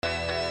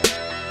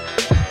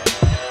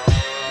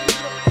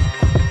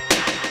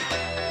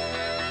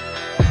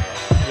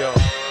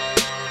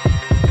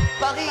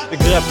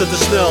schepte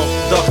te snel,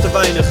 dacht te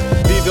weinig.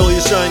 Wie wil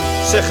je zijn?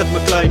 Zeg het me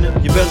kleine.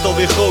 Je bent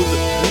alweer groter.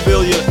 Hoe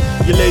wil je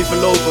je leven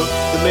lopen?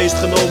 De meest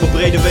genomen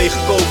brede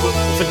wegen kopen.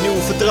 Of het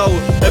nieuwe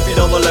vertrouwen? Heb je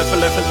dan wel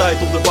even tijd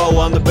om te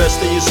bouwen aan de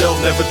beste in jezelf?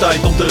 Even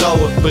tijd om te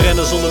rouwen. We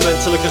rennen zonder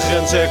menselijke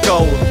grenzen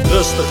herkauwen.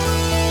 Rustig,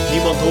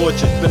 niemand hoort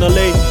je. Ik ben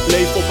alleen,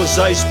 leef op een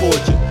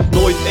zijspoortje.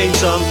 Nooit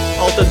eenzaam,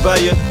 altijd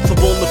bij je.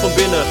 Verbonden van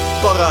binnen,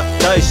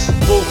 paradijs,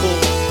 vogel.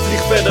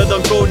 Vlieg verder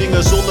dan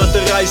koningen zonder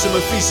te reizen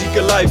mijn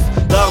fysieke lijf.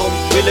 Daarom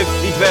wil ik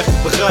niet weg,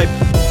 begrijp.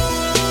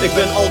 Ik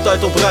ben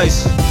altijd op reis.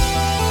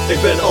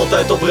 Ik ben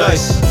altijd op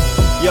reis.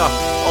 Ja,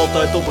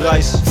 altijd op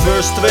reis.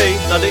 Verse 2,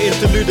 naar de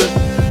interlude.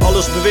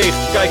 Alles beweegt,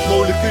 kijk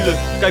moleculen.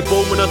 Kijk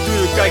bomen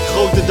natuur, kijk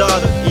grote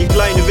daden. In je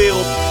kleine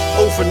wereld,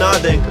 over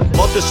nadenken.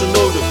 Wat is er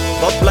nodig?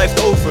 Wat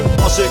blijft over?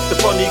 Als ik de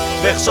paniek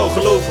weg zou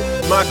geloven.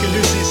 Maak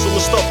illusies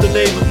zonder stap te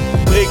nemen.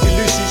 Breek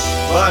illusies,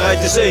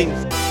 waarheid is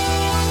één.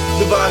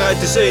 De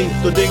waarheid is één.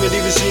 Door dingen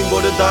die we zien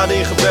worden daden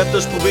ingebed.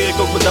 Dus probeer ik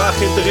ook mijn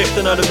dagen in te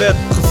richten naar de wet.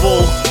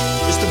 Gevolg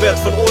is de wet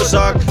van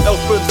oorzaak.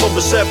 Elk punt van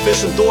besef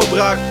is een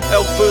doorbraak.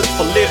 Elk punt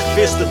van licht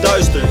wist het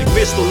duister. Ik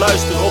wist door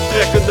luisteren op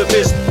trekkende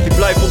mist. Ik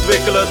blijf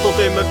ontwikkelen tot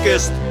in mijn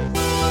kist.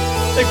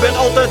 Ik ben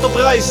altijd op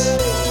reis.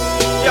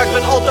 Ja, ik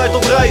ben altijd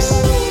op reis.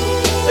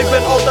 Ik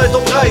ben altijd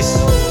op reis.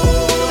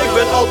 Ik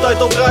ben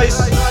altijd op reis.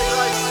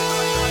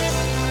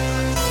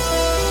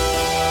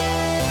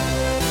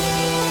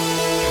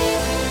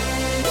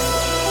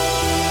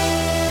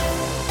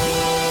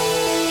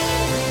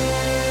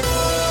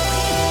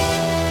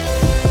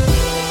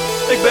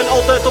 Ik ben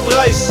altijd op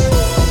reis.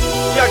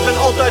 Ja, ik ben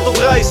altijd op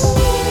reis.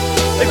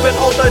 Ik ben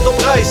altijd op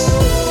reis.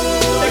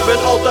 Ik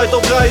ben altijd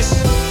op reis.